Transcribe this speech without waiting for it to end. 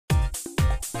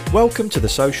Welcome to the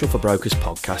Social for Brokers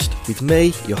podcast with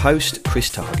me, your host, Chris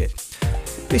Target.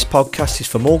 This podcast is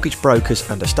for mortgage brokers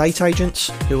and estate agents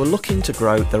who are looking to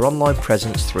grow their online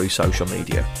presence through social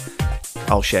media.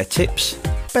 I'll share tips,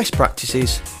 best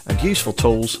practices and useful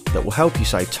tools that will help you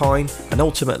save time and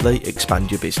ultimately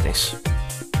expand your business.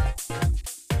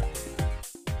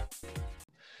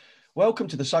 Welcome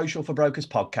to the Social for Brokers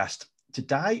podcast.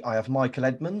 Today I have Michael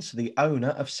Edmonds, the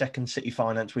owner of Second City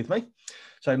Finance, with me.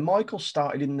 So Michael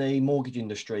started in the mortgage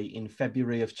industry in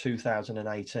February of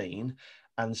 2018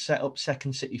 and set up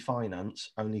Second City Finance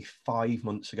only 5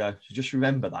 months ago. So just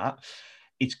remember that.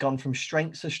 It's gone from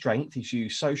strength to strength. He's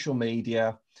used social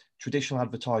media, traditional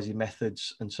advertising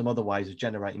methods and some other ways of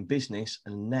generating business.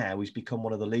 And now he's become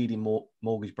one of the leading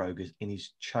mortgage brokers in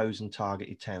his chosen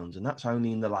targeted towns. And that's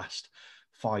only in the last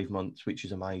 5 months, which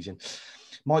is amazing.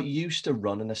 Mike used to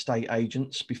run an estate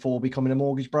agents before becoming a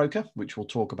mortgage broker, which we'll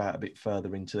talk about a bit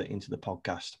further into the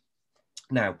podcast.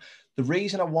 Now, the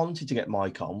reason I wanted to get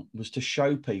Mike on was to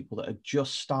show people that are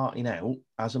just starting out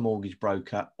as a mortgage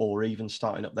broker or even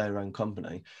starting up their own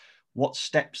company, what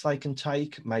steps they can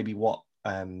take, maybe what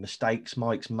mistakes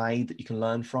Mike's made that you can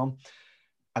learn from.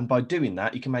 And by doing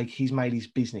that, he's made his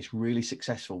business really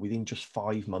successful within just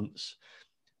 5 months.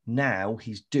 Now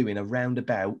he's doing around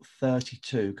about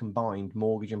 32 combined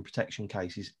mortgage and protection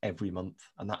cases every month,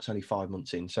 and that's only 5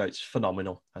 months in. So it's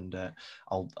phenomenal. And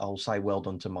I'll say well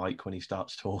done to Mike when he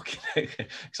starts talking,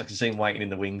 because I can see him waiting in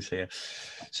the wings here.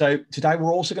 So today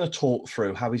we're also going to talk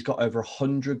through how he's got over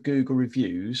 100 Google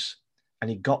reviews,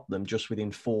 and he got them just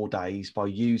within 4 days by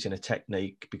using a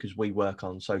technique, because we work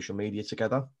on social media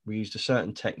together. We used a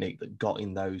certain technique that got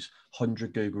in those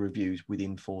 100 Google reviews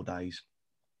within 4 days.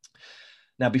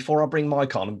 Now, before I bring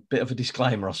Mike on, a bit of a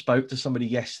disclaimer. I spoke to somebody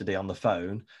yesterday on the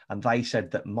phone and they said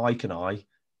that Mike and I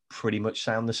pretty much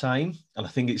sound the same. And I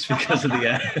think it's because of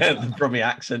the Brummie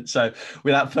accent. So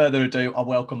without further ado, I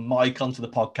welcome Mike onto the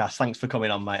podcast. Thanks for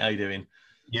coming on, mate. How you doing?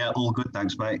 Yeah, all good.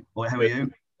 Thanks, mate. Well, how are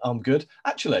you? I'm good.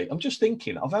 Actually, I'm just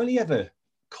thinking, I've only ever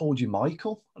called you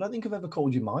Michael. I don't think I've ever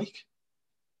called you Mike.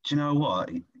 Do you know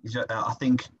what? I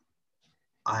think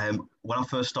when I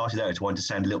first started out, I wanted to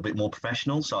sound a little bit more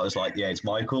professional. So I was like, yeah, it's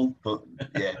Michael. But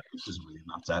yeah, it doesn't really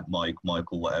matter.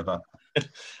 Michael, whatever.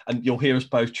 And you'll hear us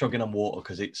both chugging on water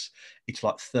because it's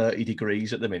like 30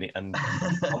 degrees at the minute. And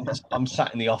I'm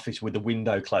sat in the office with the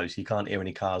window closed. You can't hear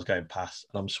any cars going past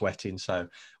and I'm sweating. So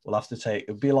we'll have to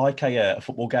it'll be like a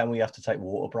football game where you have to take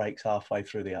water breaks halfway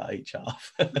through each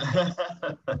half.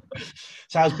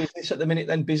 So how's business at the minute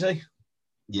then? Busy?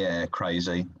 Yeah,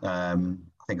 crazy.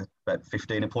 I think about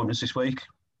 15 appointments this week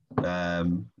for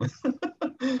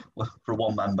a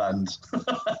one-man band.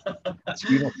 That's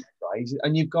crazy.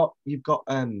 And you've got people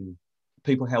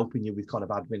helping you with kind of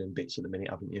admin and bits at the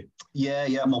minute, haven't you?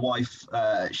 Yeah. My wife,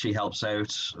 she helps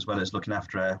out as well as looking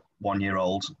after a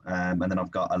 1-year-old. And then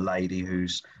I've got a lady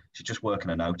she's just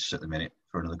working a notice at the minute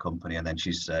for another company, and then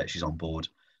she's on board.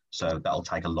 So that'll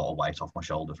take a lot of weight off my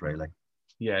shoulders, really.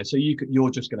 Yeah, so you're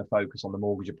just going to focus on the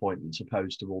mortgage appointments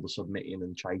opposed to all the submitting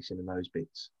and chasing and those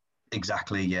bits.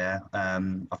 Exactly, yeah.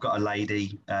 I've got a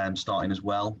lady starting as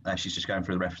well. She's just going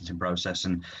through the referencing process,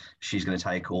 and she's going to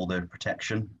take all the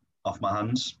protection off my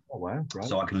hands. Oh, wow, right.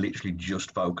 So I can literally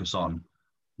just focus on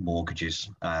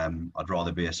mortgages. I'd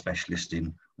rather be a specialist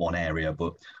in one area,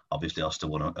 but obviously I still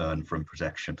want to earn from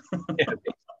protection. Yeah,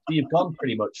 you've gone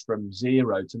pretty much from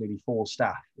 0 to nearly 4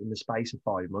 staff in the space of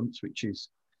 5 months, which is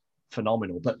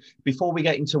phenomenal. But before we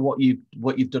get into what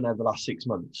you've done over the last 6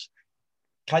 months,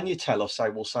 can you tell us,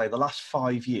 we'll say the last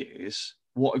 5 years,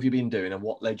 what have you been doing and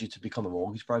what led you to become a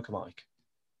mortgage broker, Mike?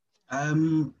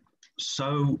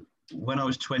 So when I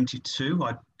was 22,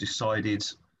 I decided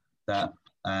that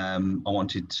I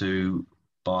wanted to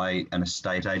buy an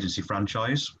estate agency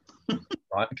franchise.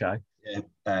 Right, okay.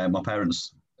 Yeah, my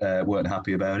parents weren't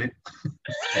happy about it.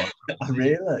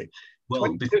 Really? Well,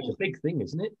 it's a big thing,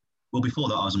 isn't it? Well, before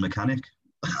that, I was a mechanic.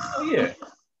 Oh, yeah.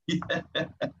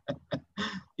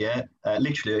 Yeah.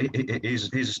 Literally, here's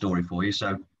a story for you.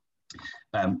 So,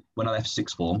 when I left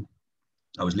sixth form,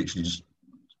 I was literally just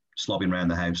slobbing around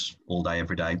the house all day,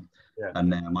 every day. Yeah.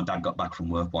 And my dad got back from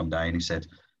work one day and he said,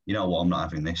 "You know what? I'm not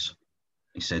having this."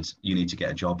 He said, "You need to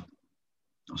get a job."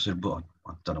 I said, "But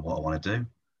I don't know what I want to do."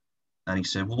 And he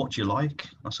said, "Well, what do you like?"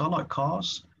 I said, "I like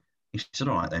cars." He said,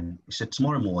 "All right then." He said,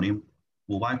 "Tomorrow morning,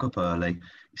 we'll wake up early."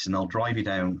 He said, "I'll drive you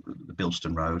down the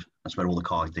Bilston Road. That's where all the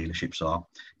car dealerships are."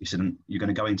 He said, "And you're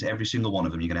going to go into every single one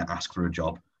of them. You're going to ask for a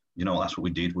job." You know, that's what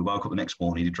we did. We woke up the next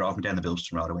morning. He drove me down the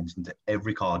Bilston Road. I went into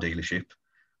every car dealership.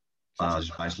 I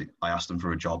asked them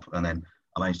for a job, and then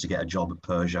I managed to get a job at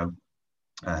Peugeot.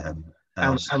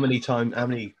 How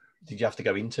many did you have to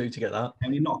go into to get that?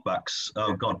 Any knockbacks?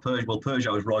 Oh God,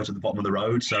 Peugeot was right at the bottom of the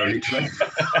road, so literally.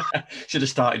 Should have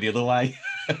started the other way.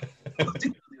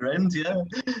 Your end, yeah.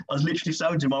 I was literally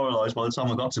so demoralised by the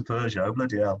time I got to Peugeot.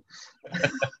 Bloody hell.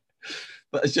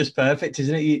 But it's just perfect,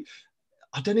 isn't it?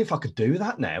 I don't know if I could do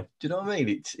that now. Do you know what I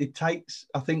mean? It takes,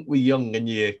 I think we're young and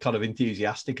you're kind of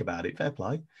enthusiastic about it. Fair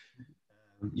play.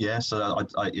 Yeah, so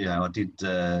I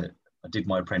did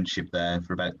my apprenticeship there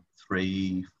for about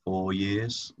 3-4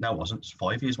 years. No, it wasn't.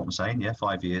 5 years, what I'm saying. Yeah,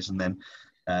 5 years. And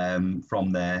then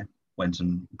from there, went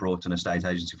and brought an estate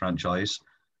agency franchise.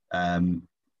 I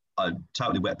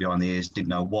totally wet behind the ears, didn't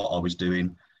know what I was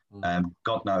doing.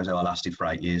 God knows how I lasted for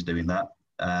 8 years doing that.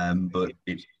 But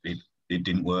it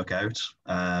didn't work out.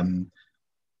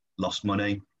 Lost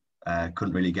money,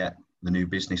 couldn't really get the new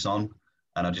business on.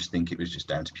 And I just think it was just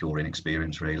down to pure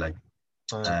inexperience, really.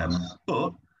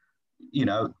 But, you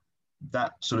know,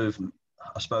 that sort of,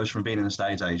 I suppose, from being an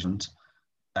estate agent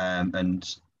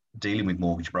and dealing with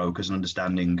mortgage brokers and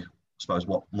understanding, I suppose,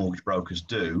 what mortgage brokers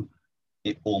do,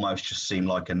 it almost just seemed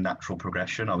like a natural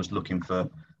progression. I was looking for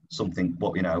something,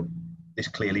 this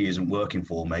clearly isn't working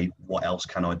for me. What else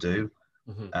can I do?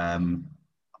 I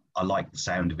like the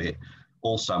sound of it.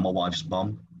 Also, my wife's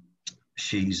mum,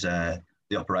 she's the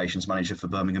operations manager for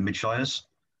Birmingham Midshires.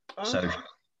 So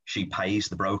she pays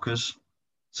the brokers.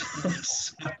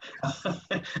 As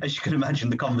you can imagine,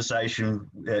 the conversation,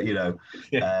 tells you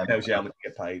how much you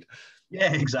get paid.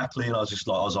 Yeah, exactly. And I was just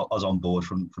like, I was on board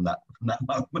from that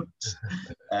moment.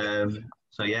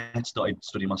 So yeah, I started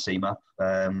studying my CMAP,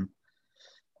 and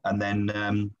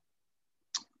then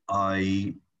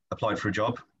I applied for a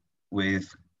job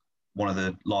with one of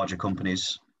the larger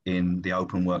companies in the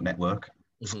Open Work network.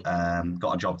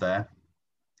 Got a job there,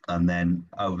 and then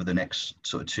over the next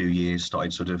sort of 2 years,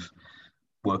 started sort of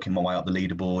working my way up the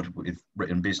leaderboard with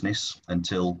written business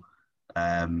until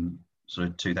sort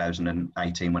of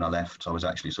 2018 when I left. I was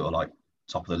actually sort of like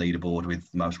top of the leaderboard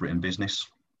with most written business,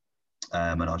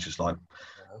 and I was just like,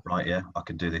 right, yeah, I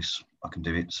can do this, I can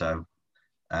do it. So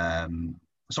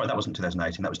sorry, that wasn't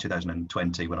 2018, that was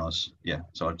 2020 when I was,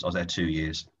 so I was there 2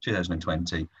 years.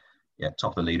 2020,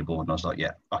 top of the leaderboard, and I was like,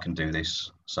 yeah, I can do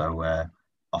this. So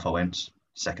off I went.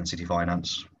 Second City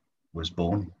Finance was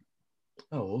born.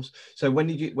 Oh, so when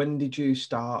did you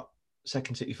start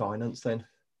Second City Finance then?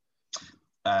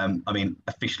 I mean,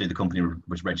 officially the company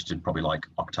was registered probably like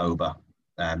October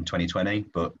 2020,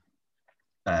 but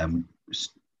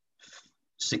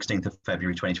 16th of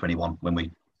February 2021 when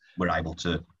we were able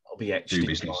to be do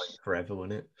business forever,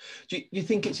 won't it? Do you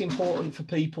think it's important for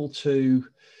people to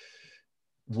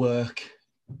work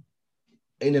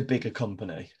in a bigger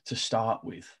company to start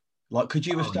with? Like, could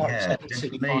you have started Second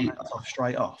City Finance off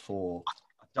straight off, or?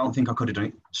 I don't think I could have done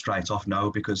it straight off,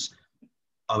 no, because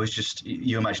I was just,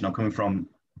 you imagine I'm coming from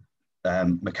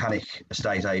mechanic,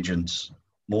 estate agent,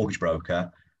 mortgage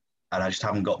broker, and I just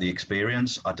haven't got the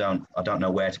experience. I don't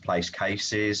know where to place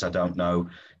cases. I don't know,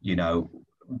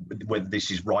 whether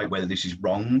this is right, whether this is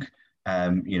wrong.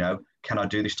 Can I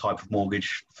do this type of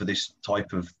mortgage for this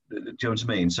type of, do you know what I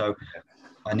mean? So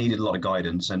I needed a lot of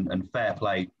guidance, and fair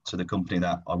play to the company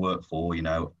that I work for.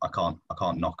 I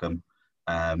can't knock them.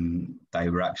 They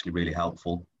were actually really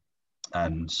helpful,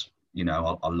 and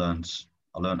I learned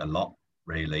a lot.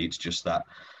 Really, it's just that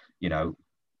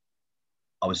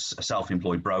I was a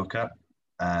self-employed broker,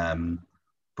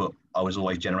 but I was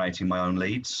always generating my own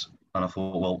leads, and I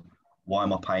thought, well, why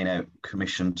am I paying out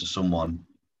commission to someone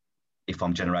if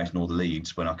I'm generating all the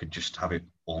leads when I could just have it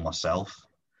all myself?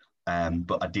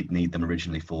 But I did need them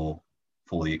originally for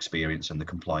the experience and the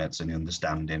compliance and the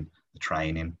understanding, the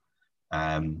training.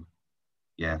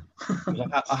 Yeah.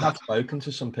 I have spoken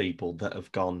to some people that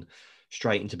have gone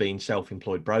straight into being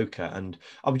self-employed broker, and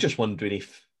I was just wondering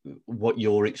what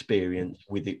your experience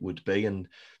with it would be. And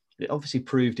it obviously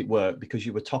proved it worked because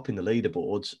you were topping the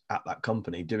leaderboards at that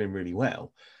company, doing really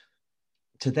well.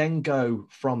 To then go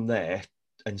from there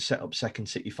and set up Second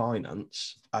City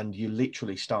Finance, and you're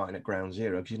literally starting at ground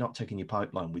zero because you're not taking your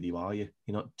pipeline with you, are you?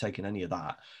 You're not taking any of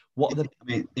that. What are the? I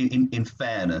mean, in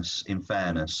fairness,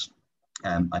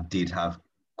 I did have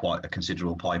quite a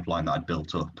considerable pipeline that I'd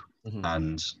built up,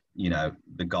 and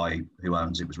the guy who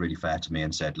owns it was really fair to me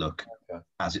and said, look,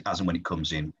 as and when it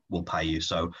comes in, we'll pay you.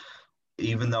 So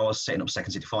even though I was setting up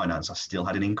Second City Finance, I still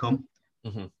had an income.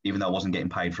 Even though I wasn't getting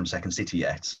paid from Second City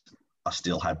yet, I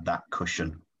still had that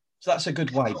cushion. So that's a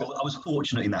good way. But I was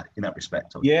fortunate in that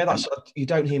respect. Yeah, you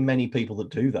don't hear many people that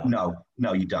do that. No,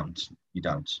 you don't.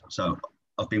 So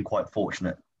I've been quite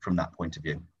fortunate from that point of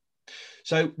view.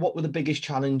 So what were the biggest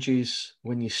challenges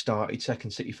when you started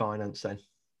Second City Finance then?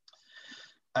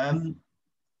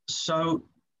 So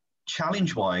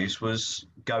challenge-wise was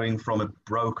going from a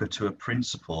broker to a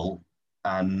principal,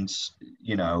 and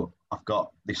I've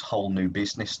got this whole new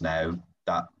business now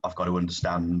that I've got to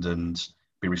understand and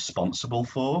be responsible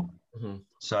for. Mm-hmm.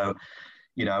 So,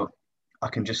 I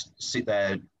can just sit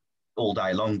there all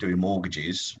day long doing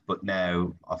mortgages, but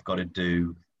now I've got to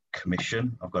do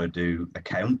commission, I've got to do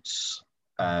accounts,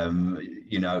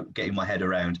 getting my head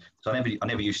around. So I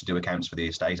never used to do accounts for the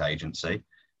estate agency.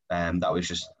 That was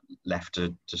just left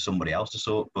to somebody else to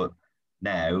sort. But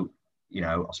now,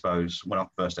 I suppose when I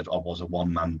first started, I was a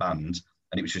one-man band,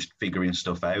 and it was just figuring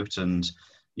stuff out and,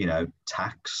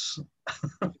 tax.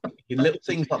 Little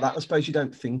things like that, I suppose you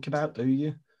don't think about, do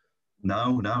you?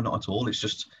 No, not at all. It's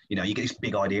just, you get this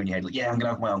big idea in your head, like, yeah, I'm going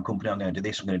to have my own company, I'm going to do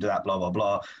this, I'm going to do that, blah, blah,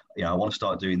 blah. I want to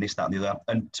start doing this, that, and the other.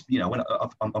 And, when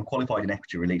I'm qualified in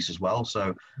equity release as well.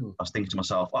 So I was thinking to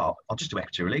myself, oh, I'll just do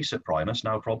equity release at Primus,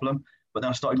 no problem. But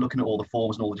then I started looking at all the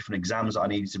forms and all the different exams that I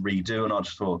needed to redo. And I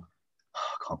just thought, oh,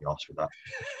 I can't be arsed with that.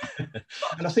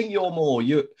 And I think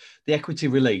the equity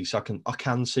release, I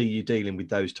can see you dealing with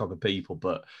those type of people,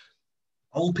 but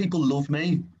old people love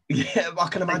me. Yeah, I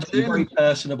can imagine you're a very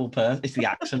personable person. It's the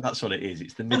accent, that's what it is.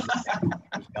 It's the Midland.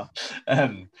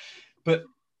 But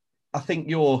I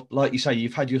think like you say,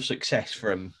 you've had your success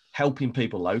from helping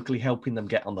people locally, helping them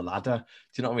get on the ladder.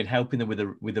 Do you know what I mean? Helping them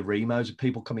with the remos of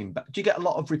people coming back. Do you get a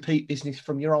lot of repeat business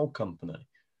from your old company?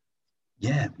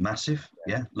 Yeah, massive.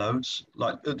 Yeah, loads.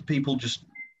 Like people just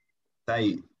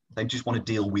they just want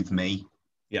to deal with me.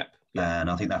 Yeah.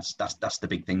 And I think that's the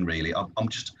big thing, really.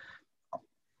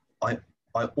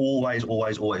 I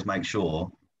always make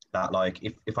sure that, like,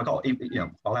 if I got,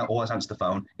 I'll always answer the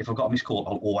phone. If I've got a missed call,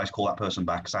 I'll always call that person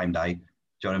back same day. Do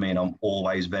you know what I mean? I'm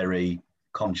always very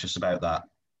conscious about that.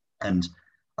 And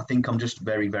I think I'm just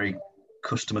very, very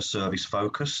customer service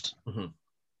focused. Mm-hmm.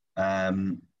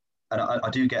 And I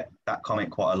do get that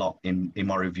comment quite a lot in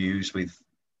my reviews with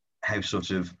how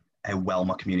well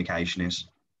my communication is.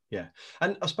 Yeah.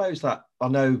 And I suppose that, I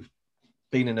know,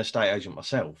 being an estate agent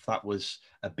myself, that was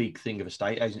a big thing of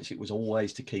estate agents. It was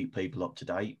always to keep people up to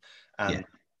date. And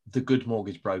the good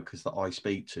mortgage brokers that I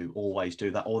speak to always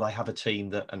do that, or they have a team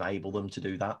that enable them to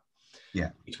do that.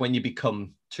 Yeah. It's when you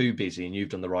become too busy, and you've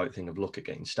done the right thing of look at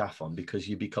getting staff on, because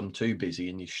you become too busy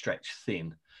and you stretch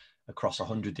thin across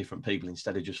 100 different people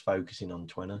instead of just focusing on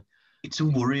 20. It's a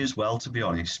worry as well, to be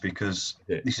honest, because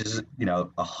this is,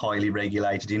 a highly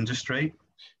regulated industry.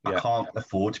 I can't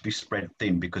afford to be spread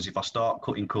thin, because if I start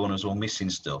cutting corners or missing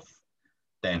stuff,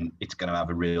 then it's going to have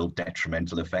a real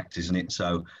detrimental effect, isn't it?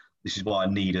 So this is why I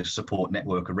need a support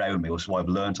network around me, or so I've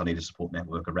learned I need a support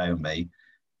network around me,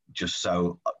 just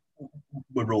so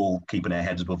we're all keeping our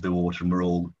heads above the water and we're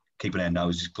all keeping our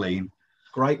noses clean.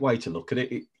 Great way to look at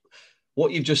it.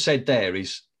 What you've just said there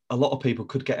is, a lot of people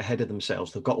could get ahead of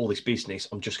themselves. They've got all this business,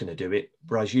 I'm just going to do it.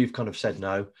 Whereas you've kind of said,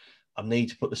 no, I need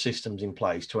to put the systems in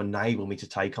place to enable me to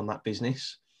take on that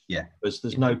business. Yeah. Because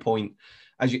there's no point,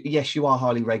 yes, you are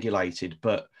highly regulated,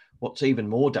 but what's even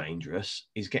more dangerous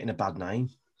is getting a bad name.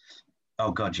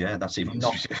 Oh God, yeah, that's even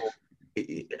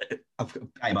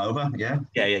game over. Yeah.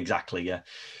 Yeah, exactly. Yeah.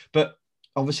 But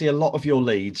obviously a lot of your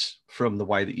leads from the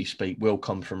way that you speak will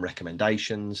come from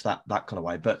recommendations, that kind of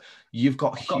way. But you've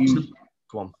got huge.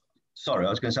 Go on. Sorry, I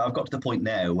was going to say, I've got to the point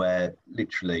now where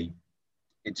literally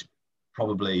it's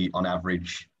probably on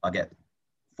average, I get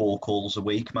 4 calls a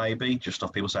week, maybe, just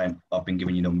off people saying, I've been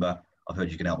given your number, I've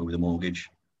heard you can help me with a mortgage.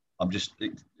 It's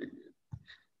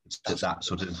at that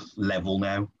sort of level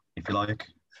now, if you like.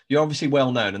 You're obviously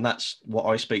well known, and that's what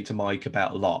I speak to Mike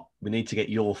about a lot. We need to get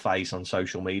your face on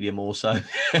social media more so,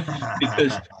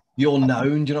 because you're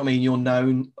known. Do you know what I mean? You're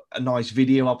known. A nice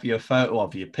video of you, a photo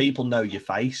of you. People know your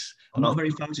face. I'm not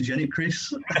very photogenic,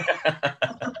 Chris.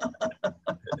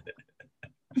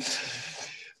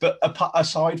 But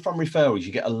aside from referrals,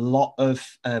 you get a lot of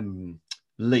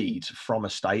leads from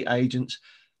estate agents.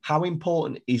 How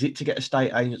important is it to get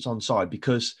estate agents on side?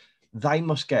 Because they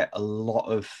must get a lot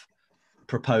of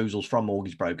proposals from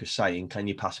mortgage brokers saying, can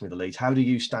you pass me the leads? How do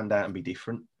you stand out and be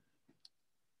different?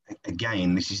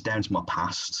 Again, this is down to my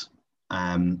past.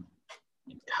 I've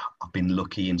been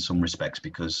lucky in some respects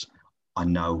because I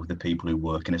know the people who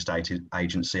work in a estate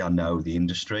agency. I know the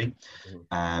industry.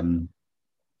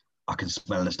 I can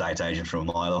smell an estate agent from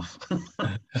a mile off.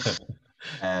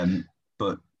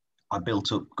 But I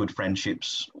built up good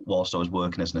friendships whilst I was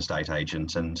working as an estate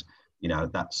agent, and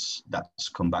that's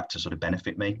come back to sort of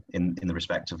benefit me in the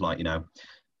respect of, like,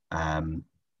 the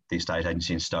estate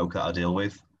agency in Stoke that I deal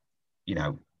with.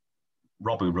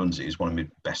 Rob, who runs it, is one of my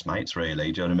best mates,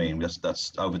 really. Do you know what I mean?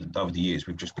 That's over the years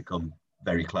we've just become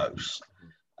very close,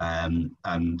 and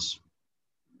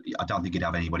I don't think he'd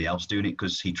have anybody else doing it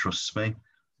because he trusts me,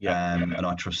 and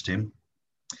I trust him.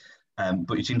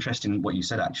 But it's interesting what you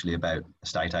said actually about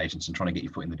estate agents and trying to get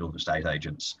your foot in the door of estate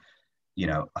agents. You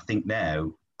know, I think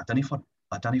now I don't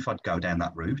know if I'd go down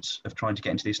that route of trying to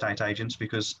get into the estate agents,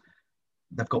 because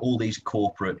they've got all these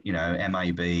corporate, you know,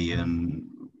 MAB and,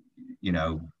 you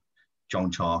know, John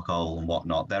Charcoal and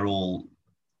whatnot. They're all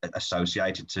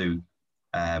associated to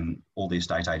all the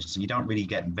estate agents, and you don't really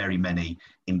get very many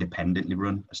independently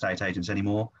run estate agents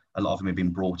anymore. A lot of them have been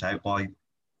brought out by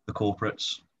the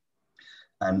corporates,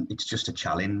 and it's just a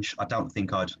challenge. I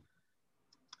think I'd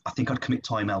commit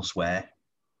time elsewhere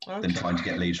than trying to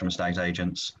get leads from estate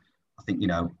agents. I think, you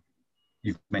know,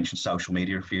 you've mentioned social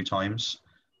media a few times.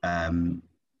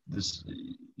 There's,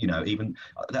 you know, even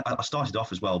I started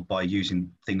off as well by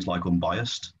using things like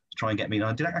Unbiased to try and get me, and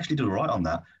I did actually do all right on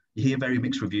that. You hear very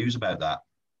mixed reviews about that.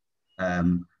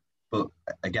 But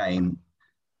again,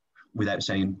 without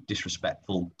saying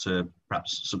disrespectful to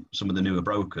perhaps some of the newer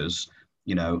brokers,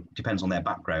 you know, depends on their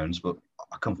backgrounds, but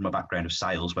I come from a background of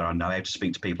sales where I know how to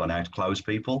speak to people, I know how to close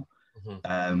people.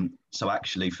 So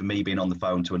actually, for me, being on the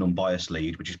phone to an unbiased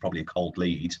lead, which is probably a cold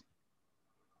lead,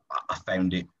 I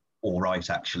found it all right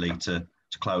actually to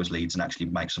close leads and actually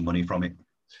make some money from it.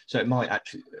 So it might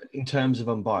actually, in terms of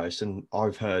Unbiased, and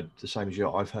I've heard the same as you,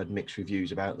 I've heard mixed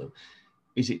reviews about them.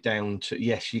 Is it down to,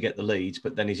 yes, you get the leads,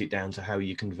 but then is it down to how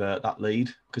you convert that lead?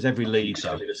 Because every lead is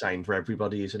the same for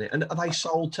everybody, isn't it? And are they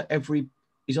sold to every,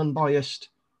 is Unbiased?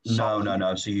 No.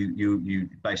 So you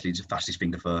basically, it's a fastest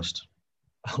finger first.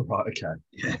 Oh, right, okay.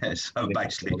 Yeah, so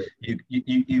basically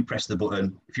you press the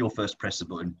button. If you're first to press the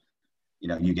button, you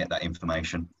know, you get that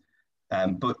information.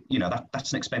 But you know,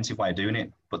 that's an expensive way of doing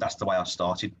it. But that's the way I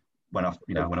started when I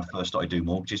first started doing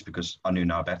mortgages, because I knew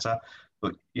no better.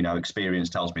 But you know, experience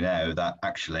tells me now that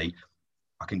actually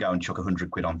I can go and chuck 100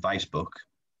 quid on Facebook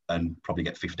and probably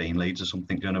get 15 leads or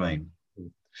something. Do you know what I mean?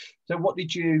 So what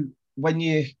did you,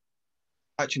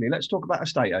 actually, let's talk about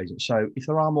estate agents. So if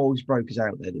there are mortgage brokers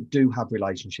out there that do have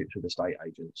relationships with estate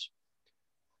agents,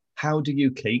 how do you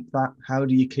keep that? How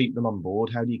do you keep them on board?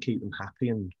 How do you keep them happy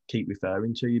and keep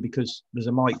referring to you? Because there's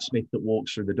a Mike Smith that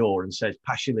walks through the door and says,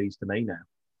 pass your leads to me now.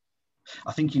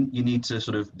 I think you need to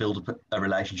sort of build a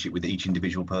relationship with each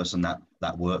individual person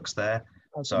that works there.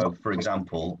 So, for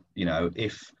example, you know,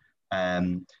 if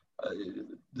it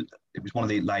was one of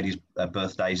the ladies'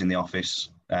 birthdays in the office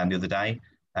the other day,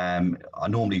 I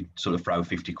normally sort of throw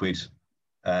 50 quid,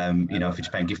 you know, if it's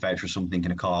paying gift voucher or something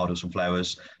in a card or some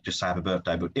flowers, just say happy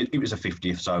birthday. But it was a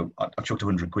 50th, so I chucked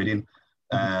 100 quid in,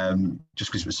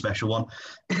 just because it was a special one.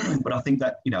 But I think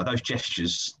that, you know, those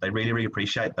gestures, they really, really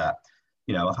appreciate that.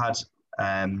 You know, I've had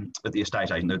at the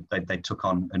estate agent, they took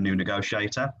on a new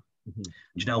negotiator. Do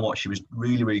you know what? She was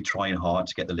really, really trying hard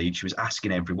to get the lead. She was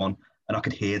asking everyone, and I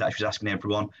could hear that she was asking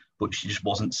everyone, but she just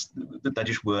wasn't, they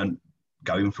just weren't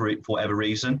going for it for whatever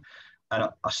reason. And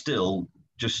I still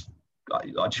just,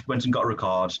 I just went and got her a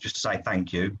card just to say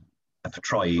thank you for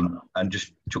trying, and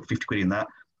just took 50 quid in that.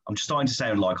 I'm just starting to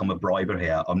sound like I'm a briber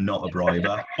here. I'm not a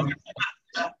briber.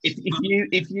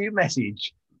 if you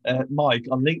message Mike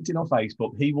on LinkedIn or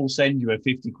Facebook, he will send you a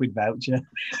 50 quid voucher.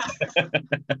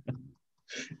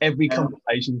 Every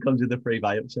conversation comes with a free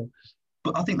voucher.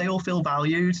 But I think they all feel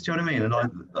valued. Do you know what I mean? And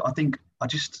I think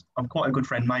I'm quite a good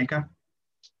friend maker.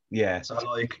 Yeah. So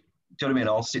like, do you know what I mean?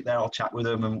 I'll sit there, I'll chat with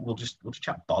them, and we'll just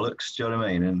chat bollocks. Do you know what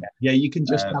I mean? And yeah, you can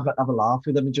just have a laugh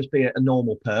with them and just be a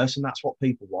normal person. That's what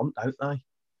people want, don't they?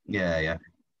 Yeah.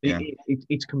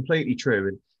 It's completely true.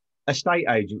 And estate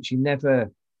agents,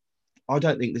 I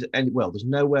don't think there's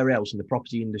nowhere else in the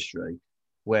property industry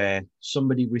where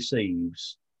somebody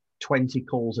receives 20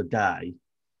 calls a day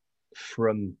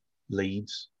from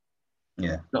leads.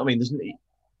 Yeah. You know what I mean?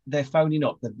 They're phoning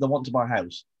up. They want to buy a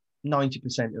house.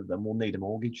 90% of them will need a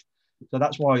mortgage. So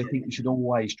that's why I think we should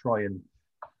always try and.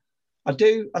 I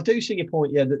do see your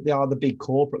point, yeah, that they are the big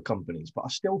corporate companies, but I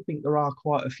still think there are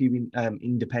quite a few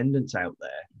independents out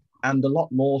there, and a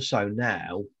lot more so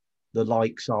now, the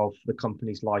likes of the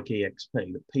companies like EXP,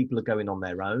 that people are going on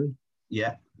their own.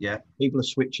 Yeah. People are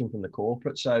switching from the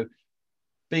corporate. So,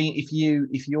 if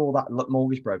you're that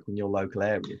mortgage broker in your local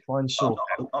area, try and sort.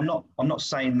 I'm not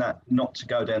saying that not to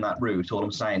go down that route. All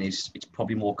I'm saying is it's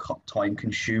probably more time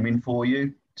consuming for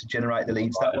you to generate the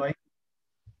leads that way,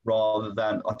 rather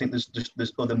than, I think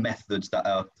there's other methods that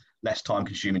are less time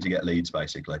consuming to get leads,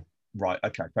 basically. Right.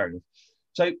 Okay. Fair enough.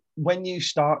 So when you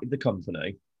started the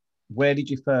company, where did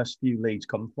your first few leads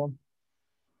come from?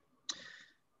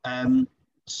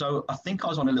 So I think I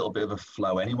was on a little bit of a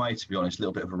flow anyway, to be honest, a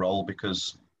little bit of a roll,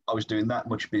 because I was doing that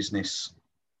much business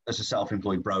as a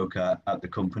self-employed broker at the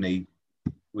company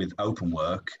with open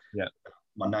work. Yeah.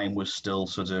 my name was still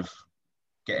sort of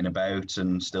getting about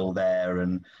and still there,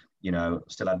 and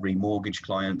still had remortgage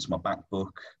clients, my back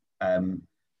book.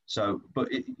 But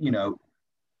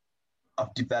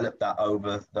I've developed that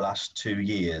over the last 2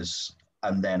 years,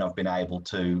 and then I've been able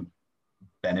to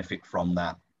benefit from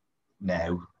that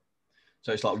now.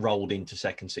 So it's like rolled into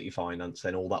Second City Finance,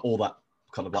 then all that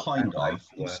kind of like kind of.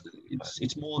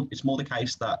 It's more the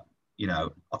case that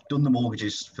I've done the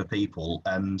mortgages for people,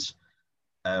 and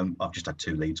I've just had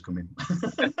 2 leads come in.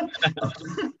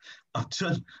 I've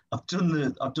done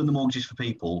the mortgages for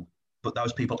people, but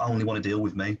those people only want to deal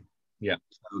with me. Yeah.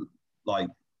 So like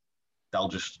they'll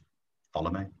just follow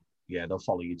me. Yeah, they'll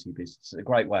follow you to your business. It's a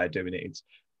great way of doing it.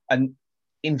 And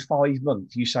in 5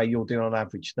 months, you say you're doing on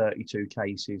average 32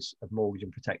 cases of mortgage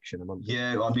and protection a month.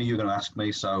 Yeah, I knew you were going to ask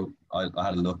me, so I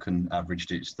had a look and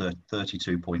averaged it. It's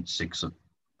 32.6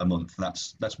 a month.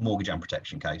 That's mortgage and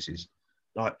protection cases.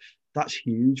 Like, that's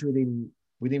huge within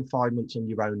 5 months on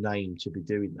your own name to be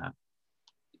doing that.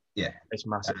 Yeah, it's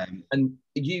massive. And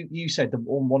you said that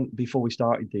one before we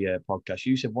started the podcast,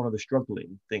 you said one of the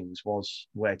struggling things was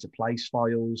where to place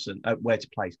files and where to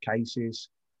place cases,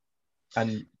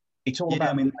 and it's all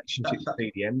about relationships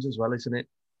with BDMs as well, isn't it?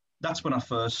 That's when I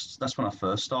first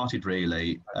started,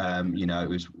 really. It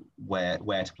was where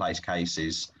to place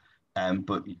cases.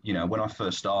 But when I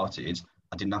first started,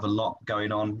 I didn't have a lot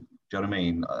going on. Do you know what I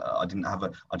mean? I didn't have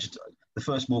the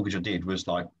first mortgage I did was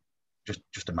like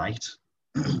just a mate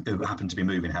who happened to be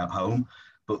moving home.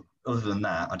 But other than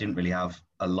that, I didn't really have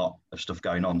a lot of stuff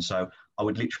going on. So I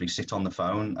would literally sit on the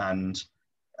phone and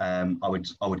I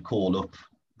would call up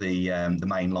the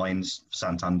main lines for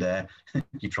Santander.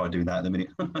 You try doing that in a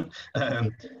minute.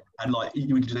 And like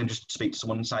you would then just speak to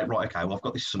someone and say, right, okay, well, I've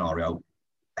got this scenario.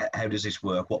 How does this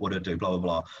work? What would I do? Blah, blah,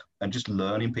 blah. And just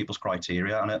learning people's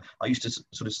criteria. And I used to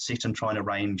sort of sit and try and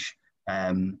arrange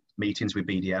meetings with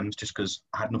BDMs just because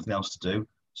I had nothing else to do.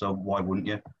 So why wouldn't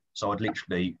you? So I'd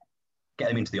literally get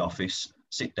them into the office,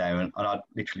 sit down, and I'd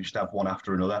literally just have one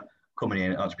after another coming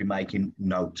in. I'd just be making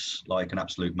notes like an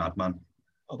absolute madman.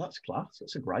 Oh, that's class.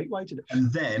 That's a great way to do it. And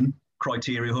then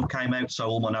Criteria Hub came out, so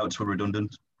all my notes were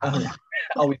redundant.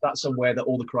 Oh, is that somewhere that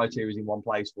all the criteria is in one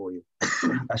place for you?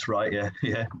 That's right, yeah.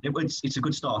 It's a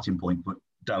good starting point, but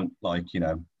don't follow it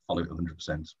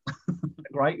 100%.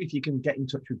 Great if you can get in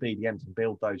touch with BDMs and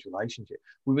build those relationships.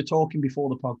 We were talking before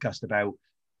the podcast about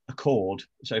Accord.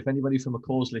 So if anybody from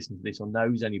Accord's listening to this or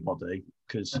knows anybody,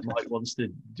 because Mike wants to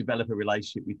develop a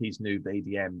relationship with his new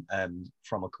BDM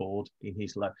from Accord in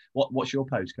his what's your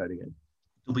postcode again?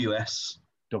 WS.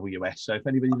 So if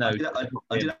anybody knows,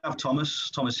 I did have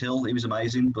Thomas Hill. He was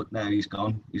amazing, but now he's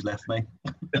gone. He's left me.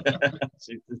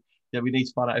 Yeah, we need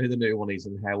to find out who the new one is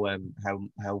and how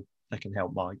they can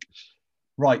help Mike.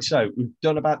 Right, so we've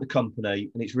done about the company,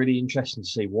 and it's really interesting to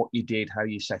see what you did, how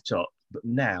you set up. But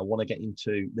now I want to get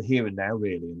into the here and now,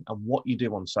 really, and what you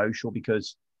do on social,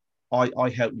 because I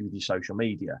help you with your social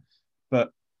media.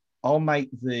 But I'll make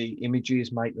the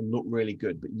images, make them look really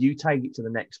good, but you take it to the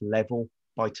next level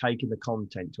by taking the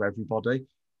content to everybody.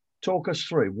 Talk us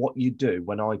through what you do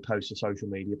when I post a social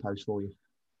media post for you.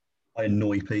 I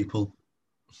annoy people.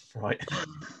 Right.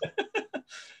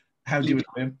 How do you annoy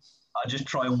them? I just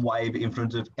try and wave it in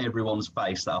front of everyone's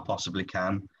face that I possibly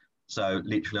can. So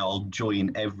literally I'll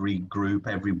join every group,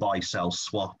 every buy, sell,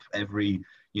 swap, every,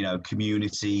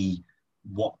 community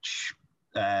watch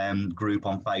group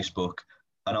on Facebook.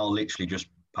 And I'll literally just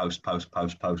post. I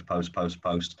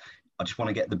just want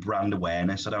to get the brand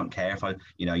awareness. I don't care if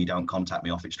you don't contact me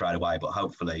off it straight away, but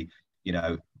hopefully,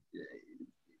 it's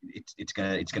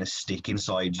gonna stick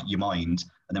inside your mind.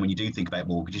 And then when you do think about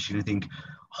mortgages, you're gonna think,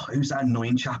 who's that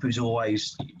annoying chap who's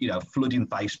always, flooding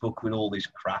Facebook with all this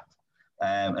crap?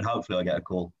 And hopefully I get a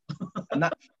call. And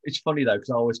it's funny though, because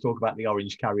I always talk about the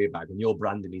orange carrier bag, and your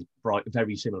branding is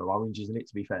very similar orange, isn't it?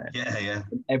 To be fair. Yeah.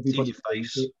 And everybody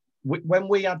face it. When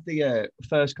we had the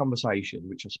first conversation,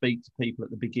 which I speak to people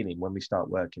at the beginning when we start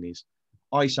working, is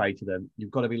I say to them, you've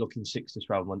got to be looking 6 to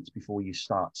 12 months before you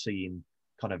start seeing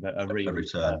kind of a real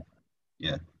return.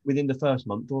 Yeah. Within the first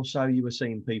month or so, you were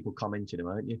seeing people commenting them,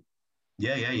 weren't you?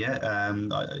 Yeah. I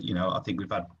think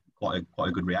we've had quite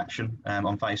a good reaction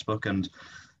on Facebook, and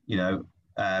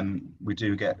we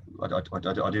do get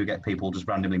I do get people just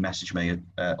randomly message me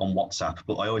on WhatsApp,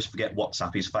 but I always forget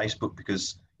WhatsApp is Facebook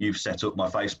because you've set up my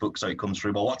Facebook so it comes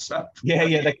through my WhatsApp. Yeah,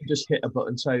 they can just hit a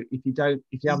button. So if you haven't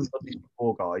done this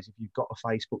before, guys, if you've got a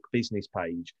Facebook business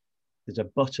page, there's a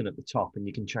button at the top, and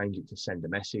you can change it to send a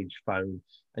message, phone,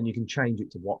 and you can change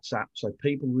it to WhatsApp. So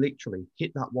people literally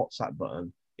hit that WhatsApp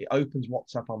button, it opens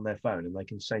WhatsApp on their phone, and they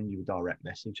can send you a direct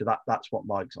message. So that's what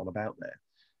Mike's on about there.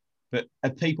 But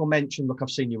have people mentioned, look, I've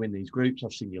seen you in these groups,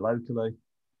 I've seen you locally?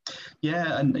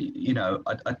 Yeah, and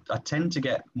I tend to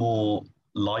get more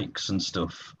likes and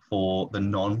stuff for the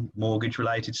non-mortgage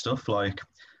related stuff, like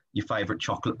your favourite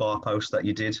chocolate bar post that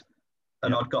you did.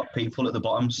 And I've got people at the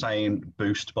bottom saying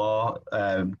Boost Bar,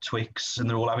 Twix, and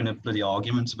they're all having a bloody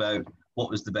argument about what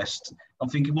was the best. I'm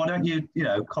thinking, why don't you,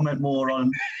 comment more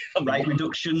on rate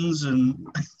reductions and.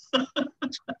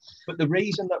 But the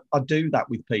reason that I do that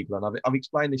with people, and I've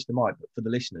explained this to Mike, but for the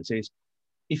listeners, is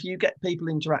if you get people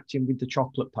interacting with the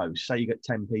chocolate post, say you get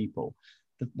 10 people,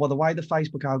 the way the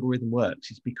Facebook algorithm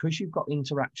works is because you've got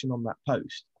interaction on that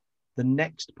post, the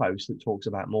next post that talks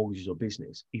about mortgages or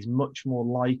business is much more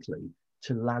likely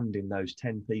to land in those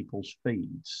 10 people's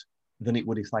feeds than it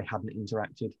would if they hadn't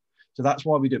interacted. So that's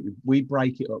why we do it. We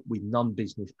break it up with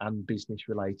non-business and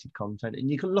business-related content. And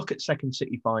you can look at Second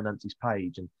City Finance's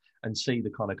page and see the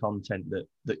kind of content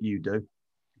that you do.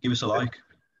 Give us a like.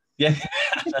 Yeah,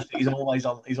 he's always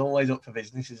on. He's always up for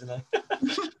business, isn't he?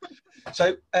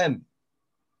 So,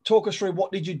 talk us through,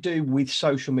 what did you do with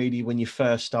social media when you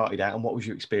first started out, and what was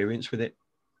your experience with it?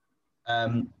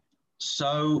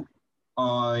 So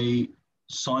I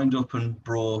signed up and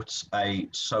brought a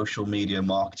social media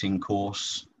marketing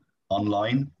course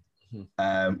online,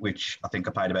 which I think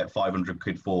I paid about 500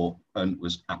 quid for, and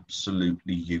was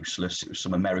absolutely useless. It was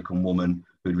some American woman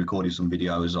who'd recorded some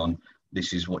videos on,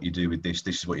 this is what you do with this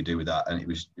is what you do with that,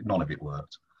 and none of it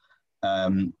worked.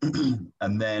 And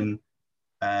then,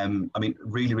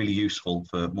 really, really useful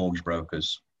for mortgage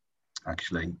brokers,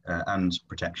 actually, and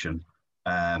protection.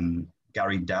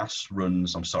 Gary Das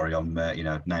runs, I'm sorry, I'm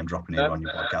name dropping here on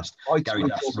your podcast. Gary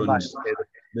Das runs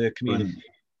the community.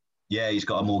 He's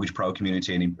got a Mortgage Pro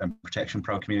community and Protection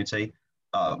Pro community.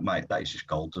 Mate, that is just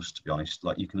gold dust, to be honest.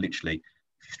 Like, you can literally,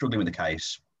 if you're struggling with the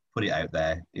case, put it out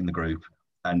there in the group.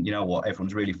 And you know what?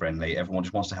 Everyone's really friendly. Everyone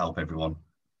just wants to help everyone.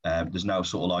 There's no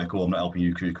sort of like, oh, I'm not helping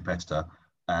you, your competitor.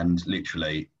 And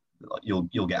literally,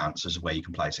 you'll get answers of where you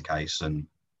can place a case, and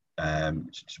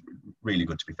it's really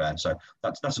good, to be fair. So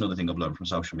that's another thing I've learned from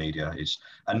social media is,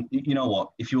 and you know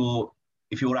what? If you're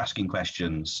asking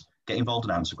questions, get involved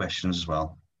and answer questions as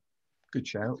well. Good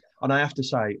shout. And I have to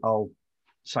say, I'll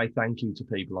say thank you to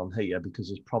people on here, because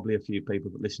there's probably a few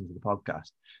people that listen to the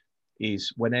podcast,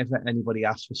 is whenever anybody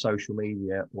asks for social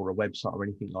media or a website or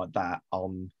anything like that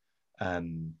on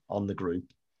the group,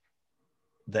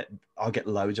 that I get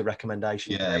loads of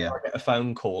recommendations. Yeah. I get a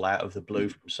phone call out of the blue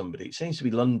from somebody. It seems to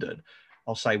be London.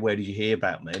 I'll say, where did you hear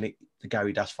about me? And the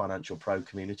Gary Das Financial Pro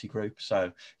community group.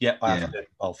 So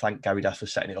I'll thank Gary Das for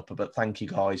setting it up, but thank you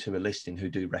guys who are listening, who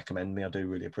do recommend me. I do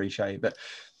really appreciate it. But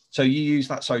so you use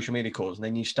that social media course, and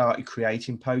then you started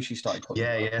creating posts. You started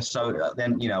putting So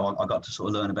then I got to sort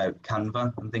of learn about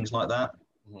Canva and things like that.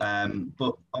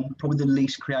 But I'm probably the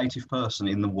least creative person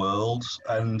in the world,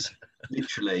 and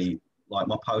literally, like,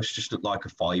 my posts just looked like a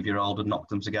 5-year-old had knocked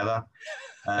them together.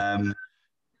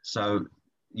 So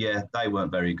yeah, they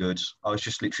weren't very good. I was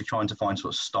just literally trying to find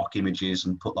sort of stock images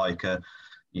and put like a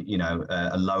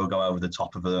logo over the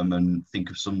top of them, and think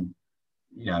of some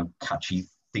catchy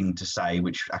thing to say,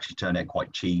 which actually turned out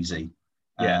quite cheesy.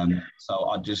 So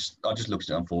I just looked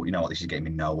at it and thought, you know what, this is getting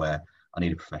me nowhere. I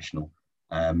need a professional.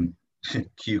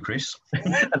 Cue Chris.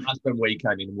 And that's when we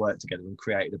came in and worked together and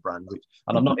created a brand.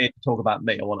 And I'm not here to talk about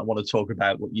me. I want to talk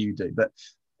about what you do. But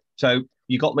so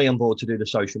you got me on board to do the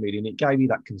social media, and it gave you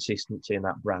that consistency and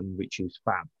that brand, which is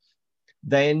fab.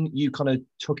 Then you kind of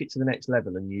took it to the next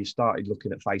level, and you started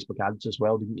looking at Facebook ads as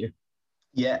well, didn't you?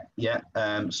 Yeah.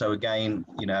 So again,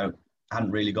 I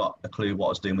hadn't really got a clue what I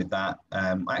was doing with that.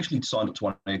 I actually signed up to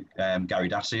one of Gary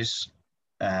Das's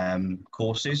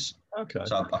courses. Okay.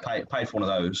 So I paid for one of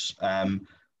those.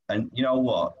 And you know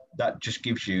what? That just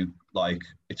gives you, like,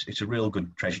 it's a real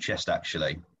good treasure chest,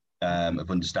 actually,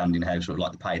 of understanding how sort of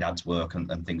like the paid ads work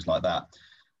and things like that.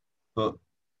 But,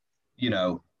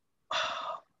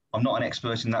 I'm not an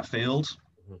expert in that field.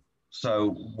 Mm-hmm.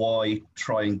 So why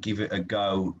try and give it a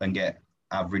go and get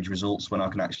average results when I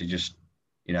can actually just,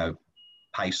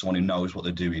 pay someone who knows what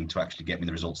they're doing to actually get me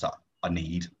the results that I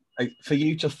need. For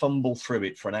you to fumble through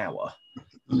it for an hour,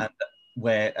 and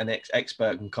where an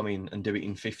expert can come in and do it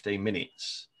in 15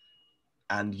 minutes,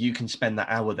 and you can spend that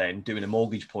hour then doing a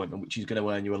mortgage appointment, which is going to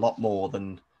earn you a lot more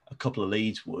than a couple of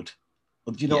leads would.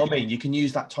 But do you know what I mean? You can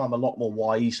use that time a lot more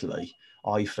wisely,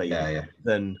 I feel,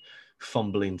 than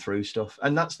fumbling through stuff.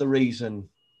 And that's the reason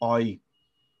I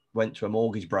went to a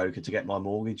mortgage broker to get my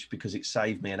mortgage, because it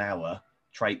saved me an hour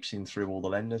traipsing through all the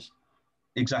lenders.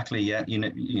 Exactly. Yeah.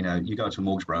 You go to a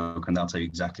mortgage broker and they'll tell you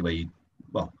exactly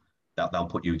where they'll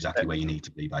put you exactly where you need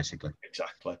to be, basically.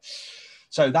 Exactly.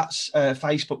 So that's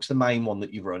Facebook's the main one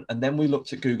that you run. And then we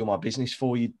looked at Google My Business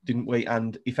for you, didn't we?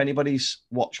 And if anybody's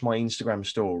watched my Instagram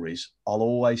stories, I'll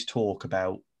always talk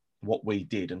about what we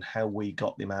did and how we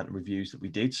got the amount of reviews that we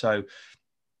did. So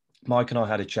Mike and I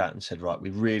had a chat and said, right,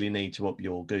 we really need to up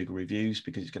your Google reviews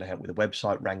because it's going to help with the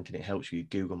website ranking. It helps you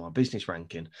Google My Business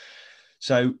ranking.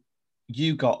 So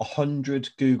you got 100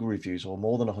 Google reviews or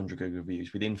more than 100 Google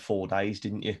reviews within 4 days,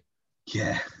 didn't you?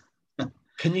 Yeah.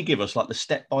 Can you give us like the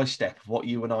step-by-step of what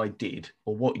you and I did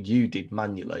or what you did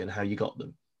manually and how you got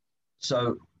them?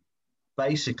 So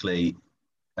basically,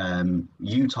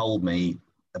 you told me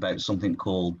about something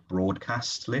called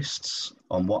broadcast lists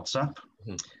on WhatsApp.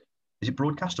 Mm-hmm. Is it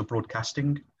broadcast or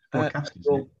broadcasting? Broadcast,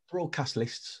 broadcast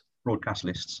lists. Broadcast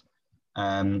lists.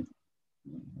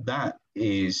 That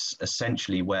is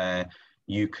essentially where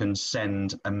you can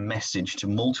send a message to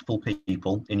multiple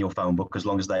people in your phone book as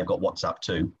long as they've got WhatsApp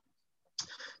too.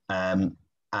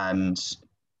 And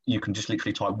you can just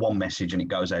literally type one message and it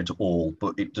goes out to all,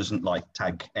 but it doesn't like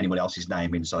tag anyone else's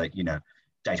name in. So, like, you know,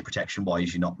 data protection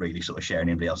wise, you're not really sort of sharing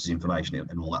anybody else's information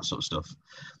and all that sort of stuff.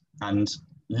 And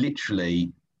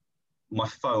literally, my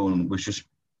phone was just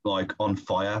like on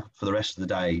fire for the rest of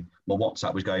the day. My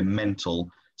WhatsApp was going mental,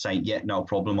 saying, yeah, no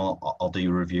problem, I'll do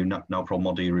your review. No problem,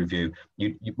 I'll do your review.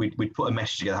 We'd put a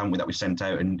message together, haven't we, that we sent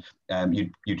out, and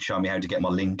you'd show me how to get my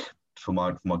link for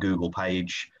my Google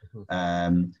page.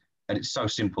 And it's so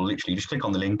simple, literally. You just click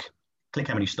on the link, click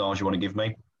how many stars you want to give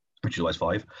me, which is always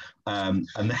 5. And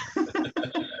then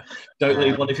don't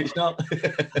leave one if it's not.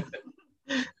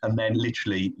 And then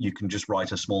literally you can just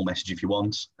write a small message if you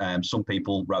want. Some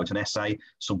people wrote an essay,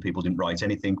 some people didn't write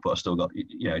anything, but I still got,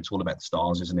 you know, it's all about the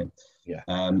stars, isn't it? Yeah.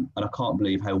 And I can't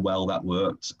believe how well that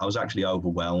worked. I was actually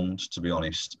overwhelmed, to be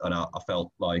honest. And I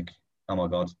felt like, oh my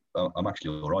God, I'm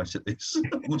actually all right at this.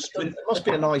 It must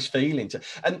be a nice feeling.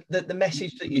 And the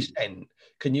message that you sent,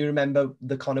 can you remember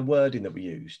the kind of wording that we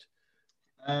used?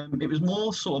 It was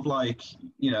more sort of like,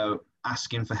 you know,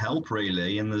 asking for help,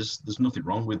 really. And there's nothing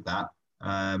wrong with that.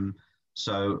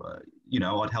 You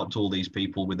know, I'd helped all these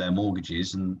people with their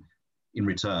mortgages, and in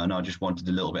return, I just wanted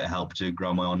a little bit of help to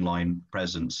grow my online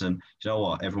presence. And you know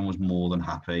what? Everyone was more than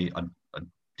happy. I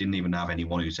didn't even have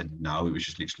anyone who said no. It was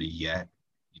just literally, yeah,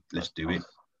 let's do it.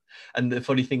 And the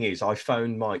funny thing is, I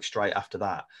phoned Mike straight after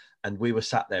that, and we were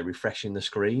sat there refreshing the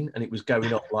screen, and it was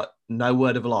going up like no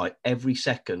word of a lie. Every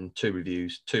second, 2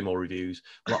 reviews, 2 more reviews.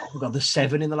 Like, oh God, there's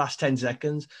 7 in the last 10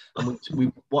 seconds. And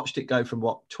we watched it go from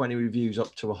 20 reviews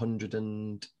up to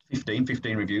 15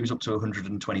 reviews up to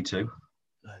 122.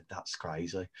 That's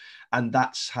crazy. And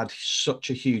that's had such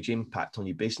a huge impact on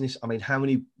your business. I mean, how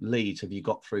many leads have you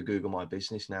got through Google My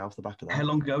Business now off the back of that? How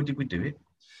long ago did we do it?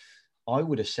 I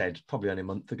would have said probably only a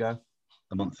month ago.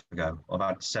 A month ago. I've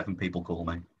had 7 people call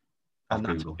me. And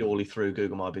that's purely through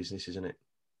Google My Business, isn't it?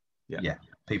 Yeah.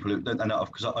 People who, and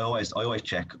because I always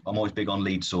check. I'm always big on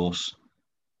lead source.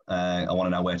 I want to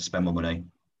know where to spend my money.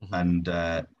 Mm-hmm.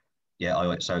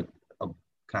 And so I can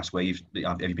ask where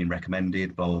have you been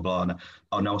recommended, blah, blah, blah. And,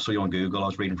 oh no, I saw you on Google. I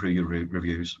was reading through your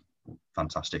reviews.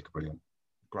 Fantastic. Brilliant.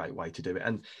 Great way to do it.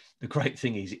 And the great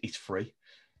thing is it's free.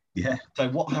 Yeah. So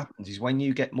what happens is when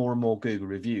you get more and more Google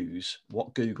reviews,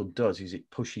 what Google does is it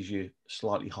pushes you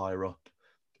slightly higher up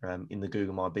in the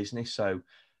Google My Business. So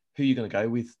who are you going to go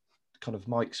with? Kind of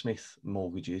Mike Smith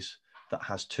Mortgages that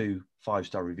has 2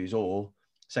 5-star reviews, or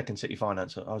Second City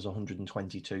Finance that has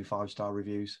 122 5-star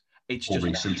reviews. It's all just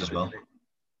recent as well.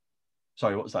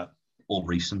 Sorry, what's that? All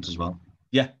recent as well.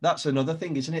 Yeah, that's another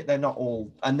thing, isn't it? They're not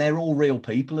all, and they're all real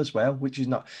people as well, which is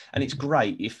not, and it's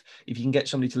great if you can get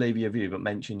somebody to leave you a review but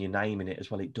mention your name in it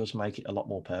as well. It does make it a lot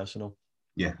more personal.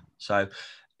 Yeah. So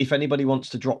if anybody wants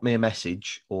to drop me a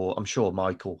message, or I'm sure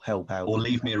Mike will help out. Or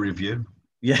leave me a review.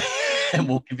 Yeah, and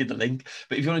we'll give you the link.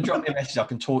 But if you want to drop me a message, I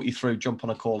can talk you through, jump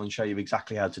on a call and show you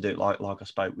exactly how to do it, like I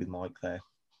spoke with Mike there.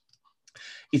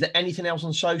 Is there anything else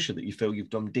on social that you feel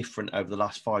you've done different over the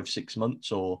last 5-6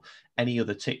 months, or any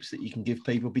other tips that you can give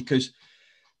people? Because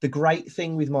the great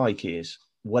thing with Mike is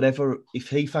if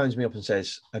he phones me up and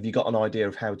says, have you got an idea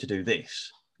of how to do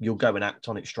this? You'll go and act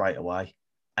on it straight away.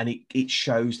 And it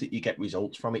shows that you get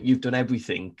results from it. You've done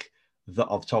everything that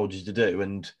I've told you to do.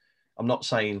 And I'm not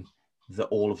saying that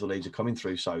all of the leads are coming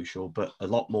through social, but a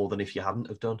lot more than if you hadn't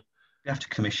have done. You have to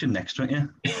commission next, don't you?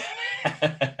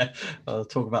 I'll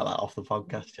talk about that off the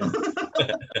podcast.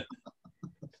 Yeah.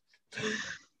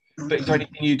 But is there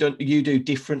anything you do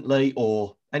differently,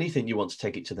 or anything you want to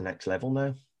take it to the next level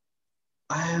now?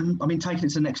 I mean, taking it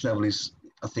to the next level is,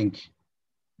 I think,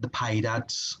 the paid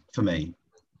ads for me,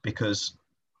 because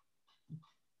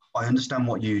I understand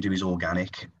what you do is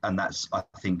organic, and that's, I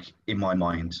think, in my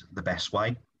mind, the best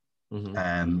way.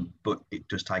 But it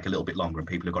does take a little bit longer, and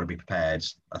people have got to be prepared.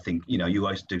 I think, you know, you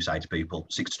always do say to people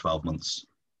 6 to 12 months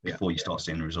before you start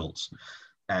seeing the results.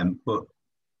 But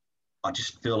I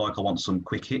just feel like I want some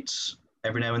quick hits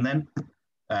every now and then.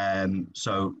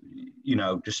 So, you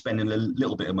know, just spending a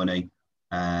little bit of money,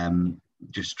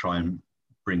 just try and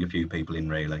bring a few people in,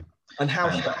 really. And how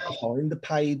hot do you find the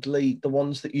paid lead, the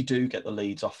ones that you do get the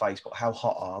leads off Facebook, how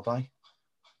hot are they?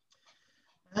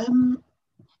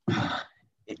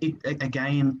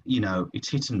 Again, you know, it's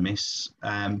hit and miss.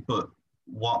 But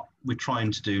what we're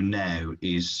trying to do now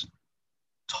is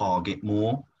target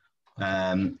more.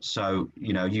 So,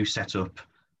 you know, you set up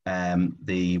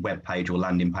the web page or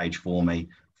landing page for me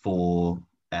for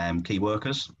key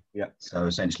workers. Yeah. So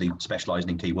essentially specialising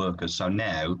in key workers. So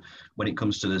now, when it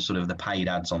comes to the sort of the paid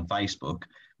ads on Facebook,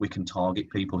 we can target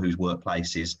people whose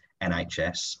workplace is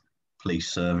NHS,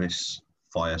 police service,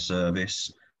 fire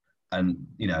service, and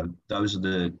you know those are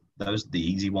the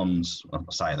easy ones.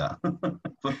 I'll say that,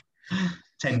 but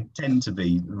tend to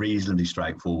be reasonably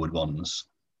straightforward ones.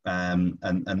 And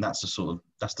that's the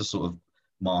sort of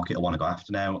market I want to go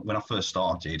after now. When I first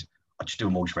started, I just do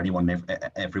a mortgage for anyone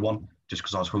and everyone, just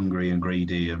because I was hungry and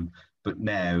greedy. But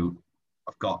now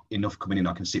I've got enough coming in,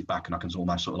 I can sit back and I can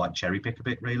almost sort of like cherry pick a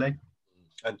bit, really.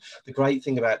 And the great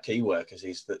thing about key workers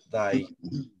is that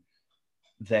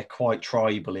they're quite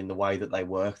tribal in the way that they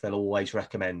work. They'll always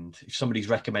recommend. If somebody's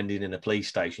recommended in a police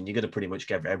station, you're going to pretty much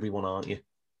get everyone, aren't you?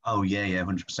 Oh yeah,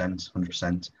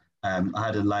 100%. I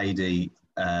had a lady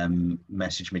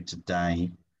message me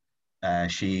today.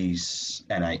 She's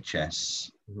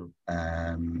NHS.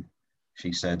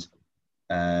 She said,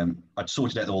 I'd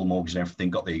sorted out all the mortgage and everything,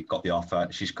 got the offer.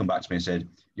 She's come back to me and said,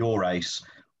 "Your race.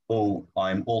 Oh,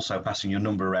 I'm also passing your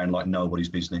number around like nobody's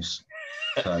business."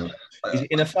 So, is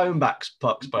it in a phone box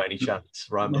by any chance,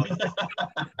 right?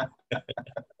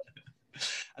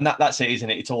 And that's it, isn't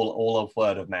it? It's all of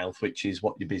word of mouth, which is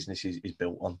what your business is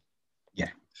built on. Yeah.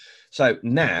 So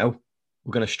now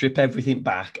we're going to strip everything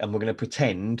back and we're going to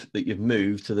pretend that you've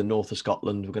moved to the north of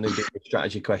Scotland. We're going to do a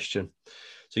strategy question.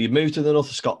 So you've moved to the north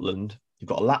of Scotland. You've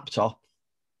got a laptop,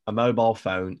 a mobile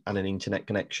phone, and an internet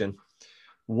connection.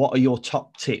 What are your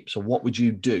top tips, or what would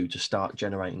you do to start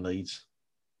generating leads?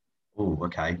 Oh,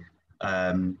 okay.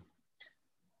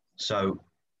 So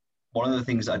one of the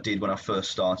things that I did when I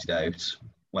first started out,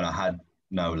 when I had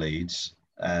no leads,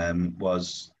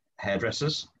 was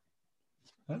hairdressers.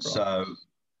 Right. So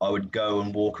I would go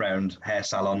and walk around hair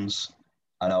salons,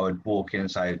 and I would walk in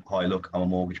and say, "Hi, look, I'm a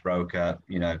mortgage broker,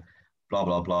 you know, blah,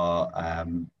 blah, blah.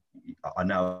 I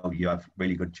know you have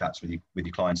really good chats with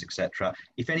your clients, etc.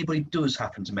 If anybody does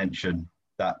happen to mention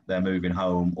that they're moving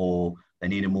home or they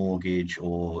need a mortgage,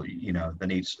 or, you know, they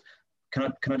need,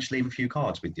 can I just leave a few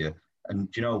cards with you?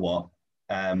 And do you know what?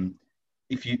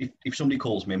 If somebody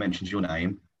calls me and mentions your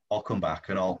name, I'll come back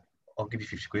and I'll give you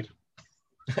 50 quid.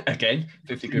 Again,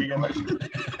 50 quid.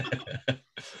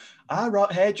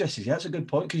 Right, hairdressers. Yeah, that's a good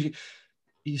point, because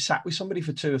you sat with somebody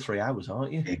for 2 or 3 hours,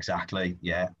 aren't you? Exactly.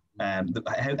 Yeah. How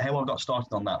I got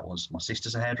started on that was my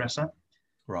sister's a hairdresser.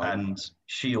 Right. And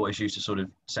she always used to sort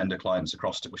of send her clients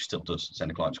across to, which still does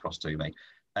send her clients across to me.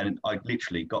 And I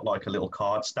literally got like a little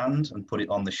card stand and put it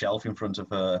on the shelf in front of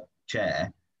her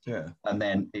chair. Yeah. And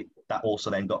then that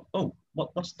also then got, oh,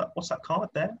 what's that card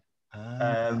there?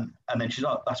 And then she's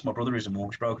like, that's my brother, who's a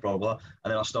mortgage broker, blah, blah, blah.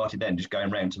 And then I started then just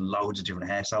going around to loads of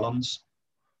different hair salons.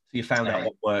 So you found out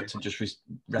what worked and just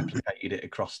replicated it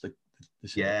across the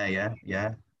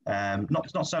Yeah.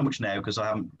 Not so much now, because I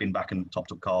haven't been back and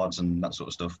topped up cards and that sort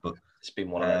of stuff. But it's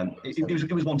been one of them.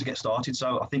 It was one to get started.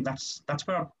 So I think that's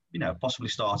where I, possibly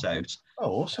start out.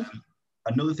 Oh, awesome.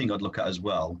 Another thing I'd look at as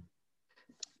well,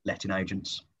 letting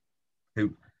agents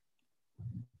who,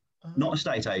 not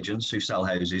estate agents who sell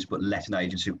houses, but letting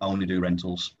agents who only do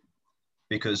rentals.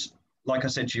 Because, like I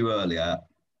said to you earlier,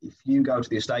 if you go to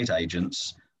the estate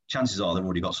agents, chances are they've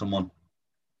already got someone.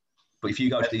 But if you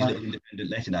go to these little independent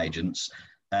letting agents,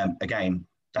 again,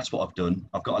 that's what I've done.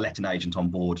 I've got a letting agent on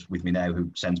board with me now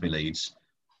who sends me leads,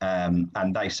 and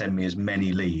they send me as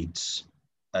many leads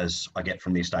as I get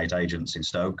from the estate agents in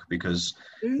Stoke, because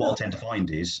what I'll tend to find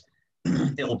is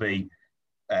it'll be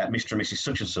Mr. and Mrs.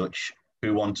 such and such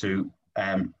who want to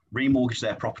remortgage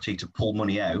their property to pull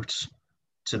money out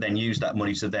to then use that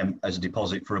money to them as a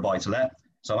deposit for a buy-to-let.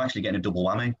 So I'm actually getting a double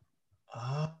whammy.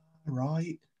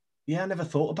 Right. Yeah, I never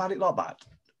thought about it like that.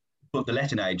 But the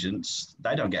letting agents,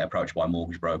 they don't get approached by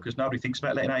mortgage brokers. Nobody thinks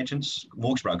about letting agents.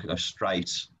 Mortgage brokers go straight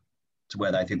to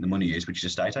where they think the money is, which is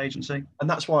estate agency. And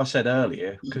that's why I said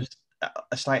earlier, because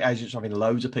estate agents are having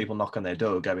loads of people knock on their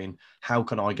door going, how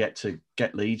can I get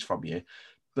leads from you?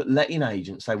 But letting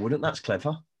agents, they wouldn't. That's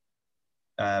clever.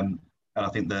 And I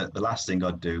think the last thing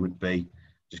I'd do would be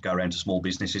just go around to small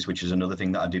businesses, which is another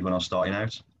thing that I did when I was starting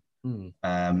out.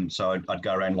 So I'd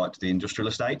go around like to the industrial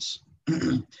estates.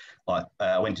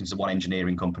 I went into one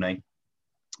engineering company.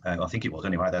 I think it was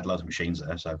anyway. They had loads of machines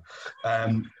there. So,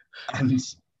 and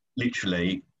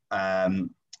literally,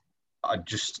 I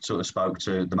just sort of spoke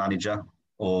to the manager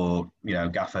or,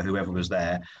 gaffer, whoever was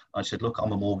there. I said, look,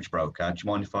 I'm a mortgage broker. Do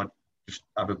you mind if I just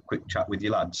have a quick chat with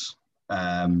you lads?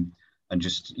 And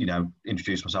just,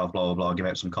 introduce myself, blah, blah, blah, give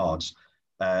out some cards.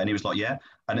 And he was like, yeah.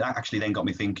 And it actually then got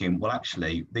me thinking, well,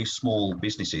 actually, these small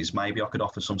businesses, maybe I could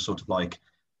offer some sort of like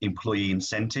employee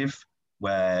incentive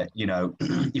where,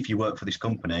 if you work for this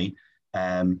company,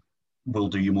 we'll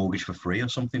do your mortgage for free or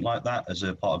something like that as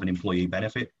a part of an employee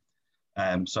benefit.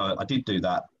 So I did do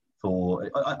that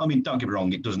I mean, don't get me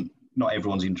wrong, not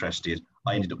everyone's interested.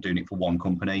 I ended up doing it for one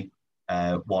company,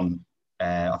 I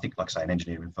think, like I say, an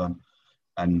engineering firm.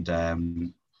 And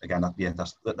again,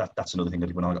 that's another thing I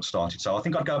did when I got started. So I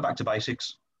think I'd go back to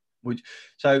basics.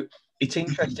 So it's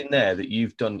interesting there that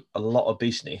you've done a lot of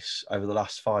business over the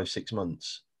last 5-6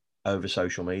 months over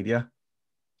social media.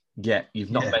 Yet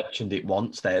you've not mentioned it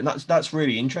once there. And that's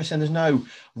really interesting. There's no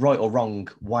right or wrong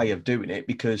way of doing it,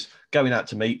 because going out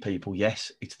to meet people,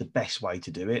 yes, it's the best way to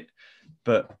do it.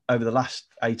 But over the last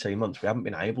 18 months, we haven't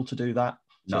been able to do that.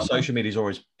 So social media's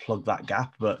always plugged that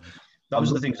gap. But that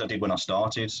was the things I did when I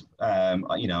started,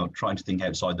 trying to think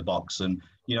outside the box. And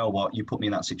you know what? You put me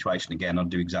in that situation again, I'd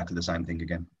do exactly the same thing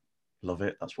again. Love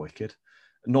it. That's wicked.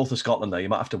 North of Scotland, though, you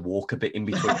might have to walk a bit in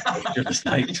between the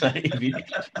states.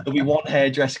 There'll be one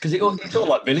hairdresser, because it's all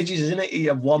like villages, isn't it? You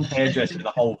have one hairdresser in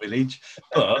the whole village.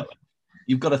 But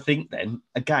you've got to think then,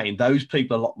 again, those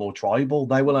people are a lot more tribal.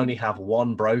 They will only have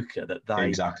one broker that they...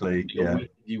 Exactly, yeah.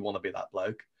 You want to be that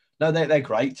bloke. No, they're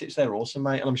great tips. They're awesome,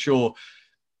 mate. And I'm sure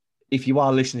if you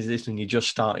are listening to this and you're just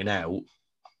starting out,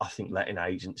 I think letting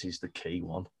agents is the key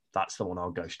one. That's the one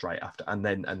I'll go straight after. And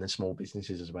then small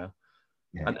businesses as well.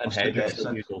 Yeah, and hairdressers,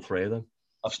 use all three of them.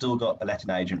 I've still got a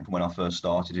letting agent from when I first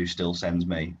started who still sends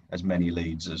me as many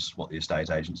leads as what the estate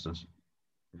agents does.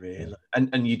 Really?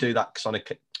 And you do that on a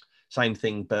same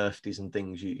thing, birthdays and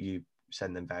things, you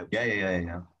send them vouchers?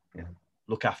 Yeah.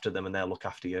 Look after them and they'll look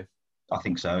after you? I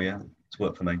think so, yeah. It's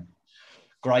worked for me.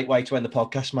 Great way to end the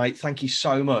podcast, mate. Thank you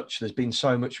so much. There's been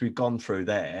so much we've gone through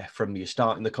there, from you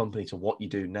starting the company to what you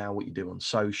do now, what you do on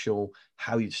social,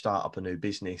 how you start up a new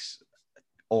business.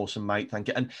 Awesome, mate. Thank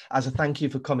you. And as a thank you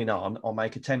for coming on, I'll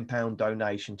make a £10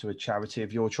 donation to a charity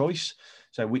of your choice.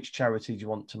 So which charity do you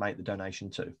want to make the donation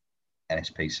to?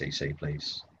 NSPCC,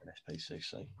 please.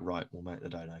 NSPCC. Right, we'll make the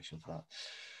donation for that.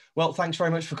 Well, thanks very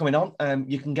much for coming on.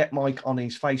 You can get Mike on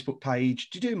his Facebook page.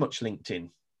 Do you do much LinkedIn?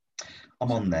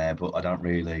 I'm on there, but I don't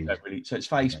really. So it's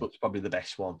Facebook's probably the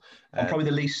best one. I'm probably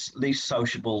the least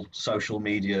sociable social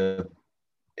media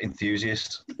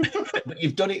enthusiast. But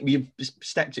you've done it. You've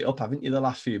stepped it up, haven't you, the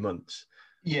last few months?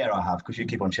 Yeah, I have, because you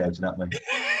keep on shouting at me.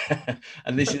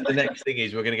 And this is the next thing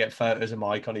is we're going to get photos of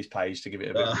Mike on his page to give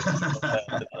it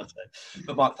a bit.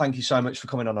 But Mike, thank you so much for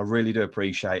coming on. I really do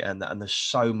appreciate it. And there's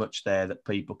so much there that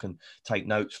people can take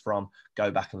notes from,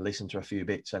 go back and listen to a few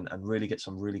bits and really get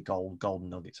some really golden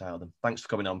nuggets out of them. Thanks for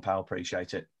coming on, pal.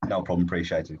 Appreciate it. No problem.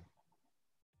 Appreciate it.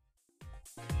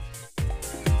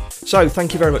 So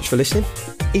thank you very much for listening.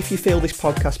 If you feel this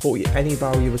podcast brought you any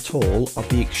value at all, I'd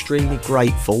be extremely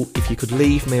grateful if you could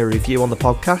leave me a review on the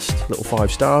podcast, little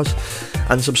 5 stars,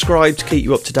 and subscribe to keep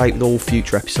you up to date with all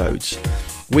future episodes.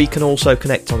 We can also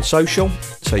connect on social,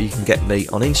 so you can get me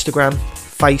on Instagram,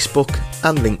 Facebook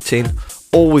and LinkedIn,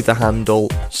 all with the handle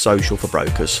Social for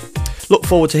Brokers. Look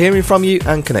forward to hearing from you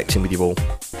and connecting with you all.